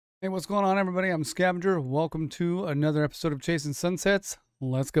Hey, what's going on, everybody? I'm Scavenger. Welcome to another episode of Chasing Sunsets.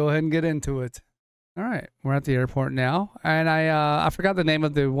 Let's go ahead and get into it. All right, we're at the airport now, and I forgot the name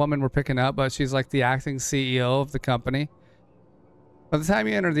of the woman we're picking up, but she's like the acting CEO of the company. By the time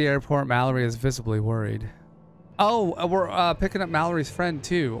you enter the airport, Mallory is visibly worried. Oh, we're picking up Mallory's friend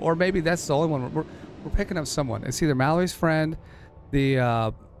too, or maybe that's the only one. We're picking up someone. It's either Mallory's friend, the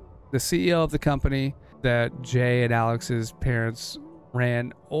CEO of the company that Jay and Alex's parents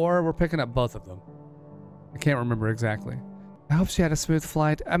ran, or we're picking up both of them. I can't remember exactly. I hope she had a smooth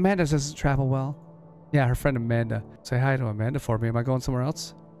flight. Amanda doesn't travel well. Yeah, her friend Amanda. Say hi to Amanda for me. Am I going somewhere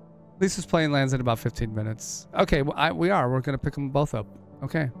else? Lisa's plane lands in about 15 minutes. Okay, well, we are. We're going to pick them both up.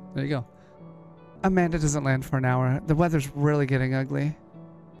 Okay, there you go. Amanda doesn't land for an hour. The weather's really getting ugly.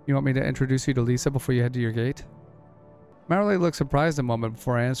 You want me to introduce you to Lisa before you head to your gate? Marilee looked surprised a moment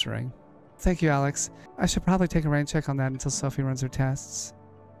before answering. Thank you, Alex. I should probably take a rain check on that until Sophie runs her tests.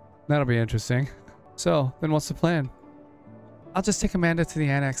 That'll be interesting. So, then what's the plan? I'll just take Amanda to the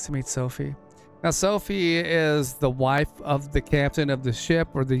annex to meet Sophie. Now, Sophie is the wife of the captain of the ship,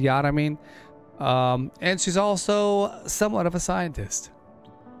 or the yacht, I mean. And she's also somewhat of a scientist.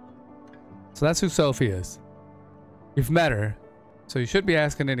 So that's who Sophie is. You've met her, so you shouldn't be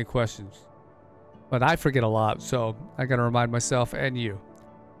asking any questions. But I forget a lot, so I gotta remind myself and you.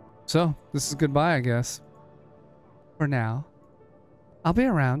 So, this is goodbye, I guess. For now. I'll be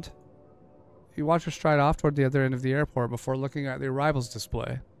around. You watch her stride off toward the other end of the airport before looking at the arrivals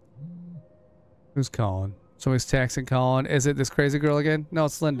display. Who's calling? Somebody's texting, calling. Is it this crazy girl again? No,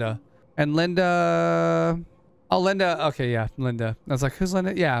 it's Linda. And Linda... Oh, Linda. Okay, yeah, Linda. I was like, who's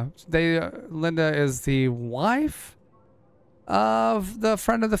Linda? Yeah, Linda is the wife of the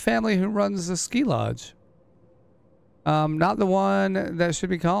friend of the family who runs the ski lodge. Not the one that should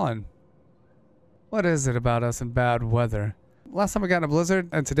be calling. What is it about us and bad weather? Last time we got in a blizzard,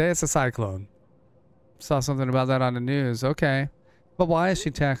 and today it's a cyclone. Saw something about that on the news. Okay. But why is she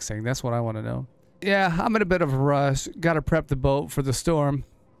texting? That's what I want to know. Yeah, I'm in a bit of a rush. Gotta prep the boat for the storm.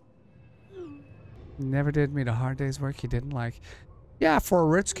 Never did meet a hard day's work he didn't like. Yeah, for a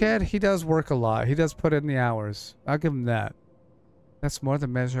rich kid, he does work a lot. He does put in the hours. I'll give him that. That's more the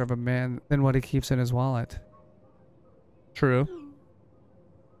measure of a man than what he keeps in his wallet. True.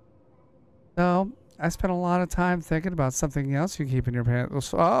 So, I spent a lot of time thinking about something else you keep in your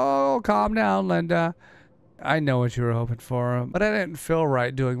pants. Oh, calm down, Linda. I know what you were hoping for, but I didn't feel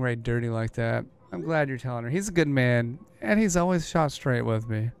right doing Ray dirty like that. I'm glad you're telling her. He's a good man, and he's always shot straight with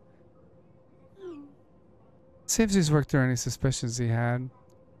me. Seems he's worked through any suspicions he had.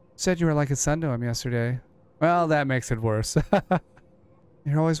 Said you were like a son to him yesterday. Well, that makes it worse.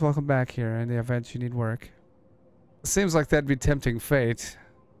 You're always welcome back here in the event you need work. Seems like that'd be tempting fate.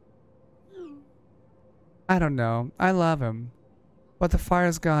 I don't know. I love him. But the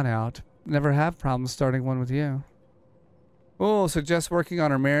fire's gone out. Never have problems starting one with you. Oh, suggests working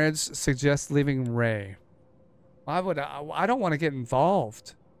on her marriage. Suggests leaving Ray. I don't want to get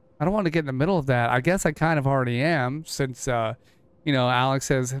involved. I don't want to get in the middle of that. I guess I kind of already am, since, you know, Alex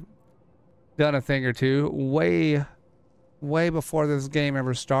has done a thing or two way before this game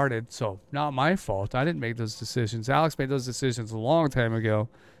ever started. So, not my fault. I didn't make those decisions. Alex made those decisions a long time ago.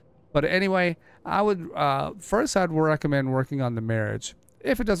 But anyway, I would, first I'd recommend working on the marriage.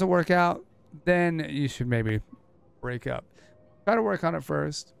 If it doesn't work out, then you should maybe break up. Try to work on it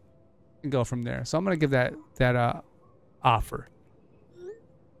first and go from there. So I'm going to give that offer.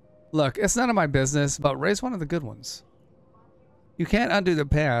 Look, it's none of my business, but Ray's one of the good ones. You can't undo the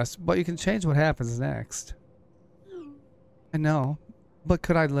past, but you can change what happens next. I know, but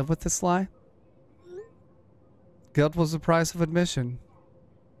could I live with this lie? Guilt was the price of admission.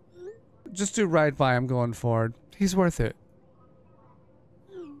 Just do right by him going forward. He's worth it.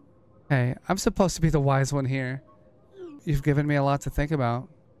 Hey, I'm supposed to be the wise one here. You've given me a lot to think about.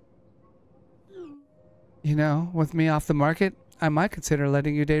 You know, with me off the market, I might consider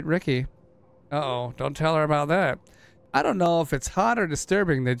letting you date Ricky. Uh-oh, don't tell her about that. I don't know if it's hot or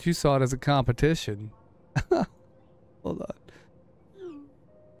disturbing that you saw it as a competition. Hold on.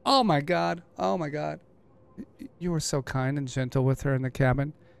 Oh my God. Oh my God. You were so kind and gentle with her in the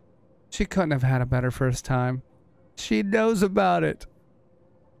cabin. She couldn't have had a better first time. She knows about it.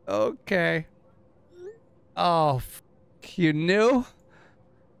 Okay. Oh, you knew?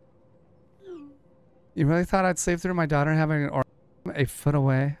 You really thought I'd sleep through my daughter having an orgasm a foot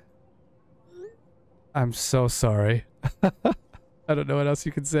away? I'm so sorry. I don't know what else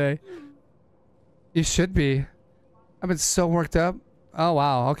you could say. You should be. I've been so worked up. Oh,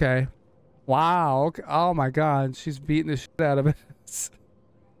 wow. Okay. Wow. Okay. Oh, my God. She's beating the shit out of it.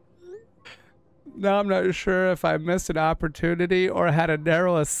 Now I'm not sure if I missed an opportunity or had a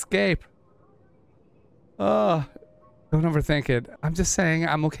narrow escape. Don't overthink it. I'm just saying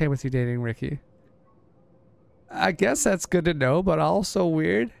I'm okay with you dating Ricky. I guess that's good to know, but also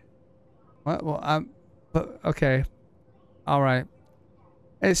weird. What? Well, but okay. All right.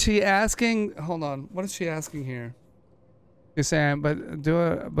 Is she asking? Hold on. What is she asking here? She's saying, but do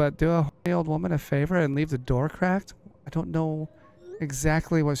a horny old woman a favor and leave the door cracked? I don't know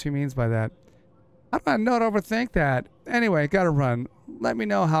exactly what she means by that. I'm not overthink that. Anyway, gotta run. Let me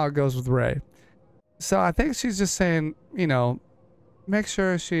know how it goes with Ray. So I think she's just saying, you know, make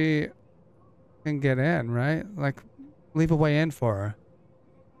sure she can get in, right? Like, leave a way in for her.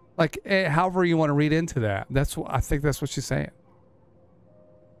 Like, however you want to read into that. I think that's what she's saying.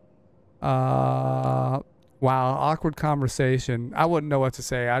 Wow, awkward conversation. I wouldn't know what to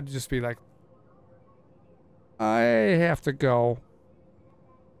say. I'd just be like, I have to go.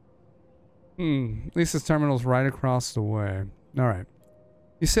 Lisa's terminal's right across the way. All right.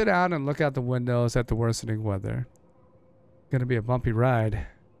 You sit out and look out the windows at the worsening weather. Gonna be a bumpy ride.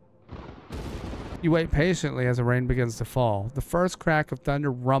 You wait patiently as the rain begins to fall. The first crack of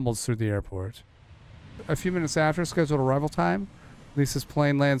thunder rumbles through the airport. A few minutes after scheduled arrival time, Lisa's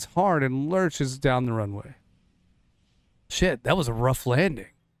plane lands hard and lurches down the runway. Shit, that was a rough landing.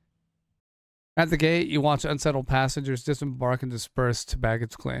 At the gate, you watch unsettled passengers disembark and disperse to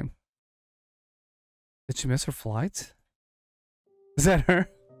baggage claim. Did she miss her flight? Is that her?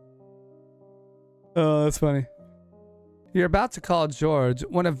 Oh, that's funny. You're about to call George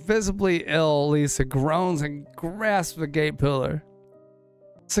when a visibly ill Lisa groans and grasps the gate pillar.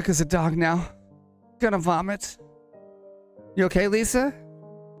 Sick as a dog now. Gonna vomit. You okay, Lisa?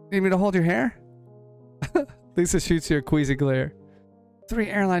 Need me to hold your hair? Lisa shoots you a queasy glare. 3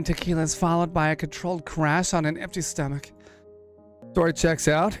 airline tequilas followed by a controlled crash on an empty stomach. Story checks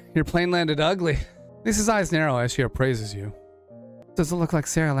out. Your plane landed ugly. Lisa's eyes narrow as she appraises you. Doesn't look like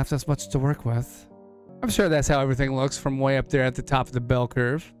Sarah left us much to work with. I'm sure that's how everything looks from way up there at the top of the bell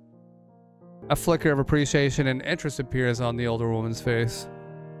curve. A flicker of appreciation and interest appears on the older woman's face.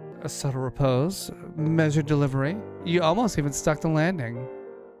 A subtle repose, measured delivery. You almost even stuck the landing.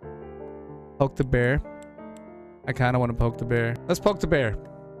 Poke the bear. I kind of want to poke the bear. Let's poke the bear.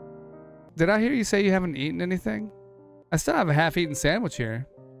 Did I hear you say you haven't eaten anything? I still have a half-eaten sandwich here.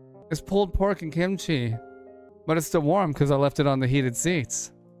 It's pulled pork and kimchi, but it's still warm because I left it on the heated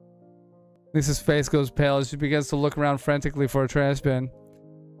seats. Lisa's face goes pale as she begins to look around frantically for a trash bin.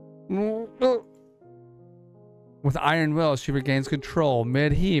 With iron will, she regains control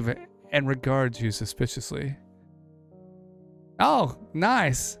mid-heave and regards you suspiciously. Oh,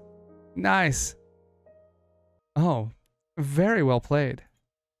 nice. Nice. Oh, very well played.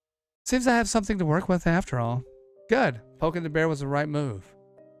 Seems I have something to work with after all. Good. Poking the bear was the right move.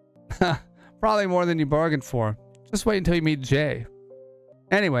 Probably more than you bargained for. Just wait until you meet Jay.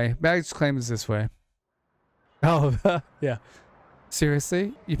 Anyway, baggage claim is this way. Oh, yeah.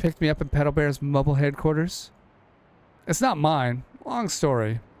 Seriously? You picked me up in Pedal Bear's mobile headquarters? It's not mine. Long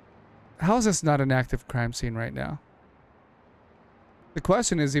story. How is this not an active crime scene right now? The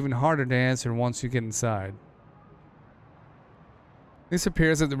question is even harder to answer once you get inside. Lisa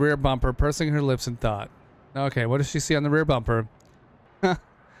appears at the rear bumper, pursing her lips in thought. Okay, what does she see on the rear bumper?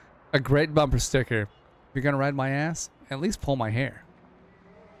 A great bumper sticker. If you're gonna ride my ass, at least pull my hair.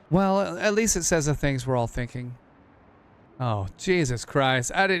 Well, at least it says the things we're all thinking. Oh, Jesus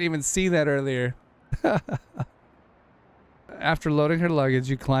Christ. I didn't even see that earlier. After loading her luggage,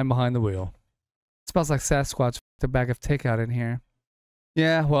 you climb behind the wheel. It smells like Sasquatch with a bag of takeout in here.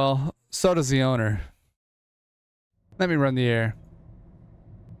 Yeah, well, so does the owner. Let me run the air.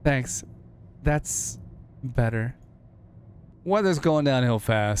 Thanks. That's better. Weather's going downhill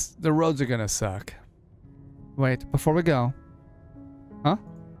fast. The roads are gonna suck. Wait, before we go. Huh?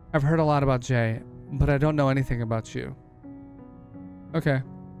 I've heard a lot about Jay, but I don't know anything about you. Okay,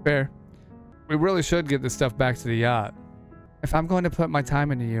 fair. We really should get this stuff back to the yacht. If I'm going to put my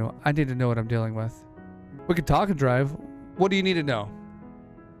time into you, I need to know what I'm dealing with. We could talk and drive. What do you need to know?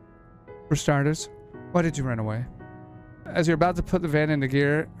 For starters, why did you run away? As you're about to put the van into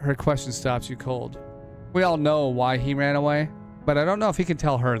gear, her question stops you cold. We all know why he ran away, but I don't know if he can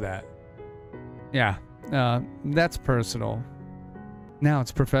tell her that. Yeah, that's personal. Now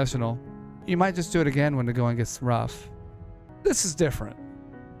it's professional. You might just do it again when the going gets rough. This is different.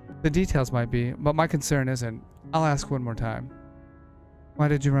 The details might be, but my concern isn't. I'll ask one more time. Why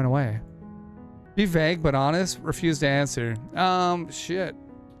did you run away? Be vague but honest. Refuse to answer. Shit.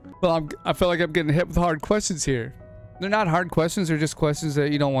 Well, I feel like I'm getting hit with hard questions here. They're not hard questions. They're just questions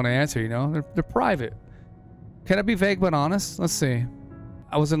that you don't want to answer, you know? They're private. Can I be vague but honest? Let's see.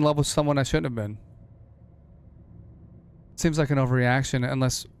 I was in love with someone I shouldn't have been. Seems like an overreaction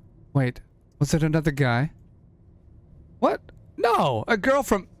unless... Wait, was it another guy? What? No, a girl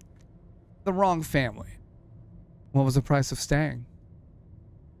from the wrong family. What was the price of staying?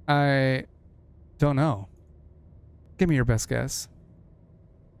 I don't know. Give me your best guess.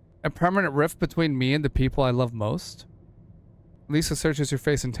 A permanent rift between me and the people I love most? Lisa searches your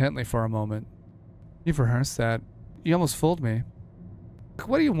face intently for a moment. You've rehearsed that. You almost fooled me.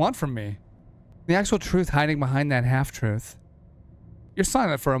 What do you want from me? The actual truth hiding behind that half-truth. You're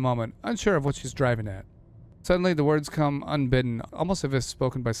silent for a moment, unsure of what she's driving at. Suddenly the words come unbidden, almost as if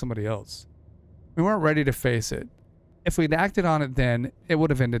spoken by somebody else. We weren't ready to face it. If we'd acted on it then, it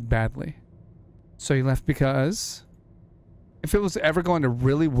would have ended badly. So you left because... If it was ever going to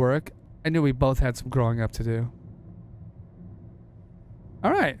really work, I knew we both had some growing up to do.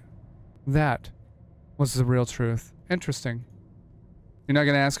 Alright. That was the real truth. Interesting. You're not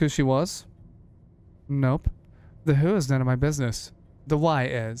going to ask who she was? Nope. The who is none of my business. The why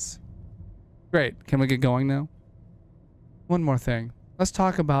is. Great. Can we get going now? One more thing. Let's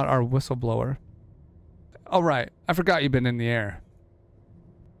talk about our whistleblower. Oh, right. I forgot you've been in the air.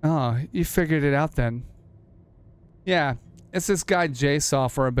 Oh, you figured it out then. Yeah. It's this guy Jay saw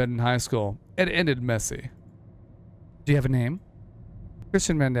for a bit in high school. It ended messy. Do you have a name?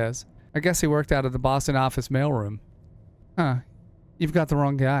 Christian Mendez. I guess he worked out of the Boston office mailroom. Huh. You've got the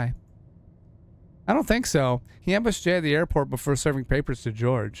wrong guy. I don't think so. He ambushed Jay at the airport before serving papers to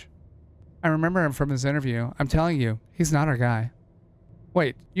George. I remember him from his interview. I'm telling you, he's not our guy.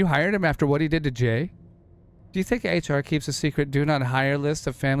 Wait, you hired him after what he did to Jay? Do you think HR keeps a secret do not hire list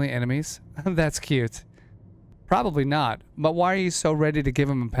of family enemies? That's cute. Probably not, but why are you so ready to give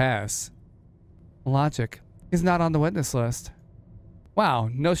him a pass? Logic. He's not on the witness list. Wow,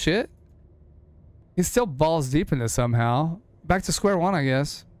 no shit? He's still balls deep in this somehow. Back to square one, I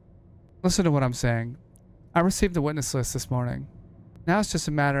guess. Listen to what I'm saying. I received the witness list this morning. Now it's just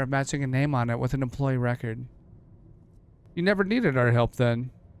a matter of matching a name on it with an employee record. You never needed our help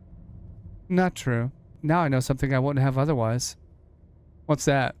then. Not true. Now I know something I wouldn't have otherwise. What's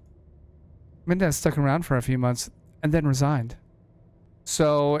that? Mendez stuck around for a few months and then resigned.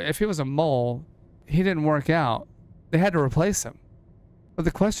 So if he was a mole, he didn't work out. They had to replace him. But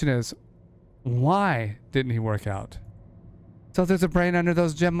the question is, why didn't he work out? So there's a brain under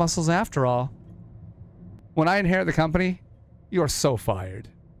those gem muscles after all. When I inherit the company, you are so fired.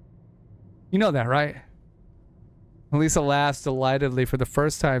 You know that, right? Lisa laughs delightedly for the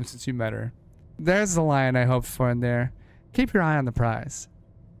first time since you met her. There's the line I hoped for in there. Keep your eye on the prize.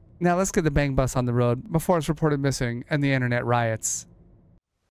 Now let's get the bang bus on the road before it's reported missing and the internet riots.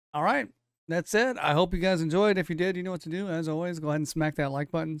 All right, that's it. I hope you guys enjoyed. If you did, you know what to do. As always, go ahead and smack that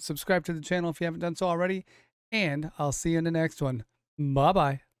like button. Subscribe to the channel if you haven't done so already. And I'll see you in the next one.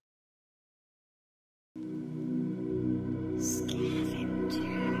 Bye-bye.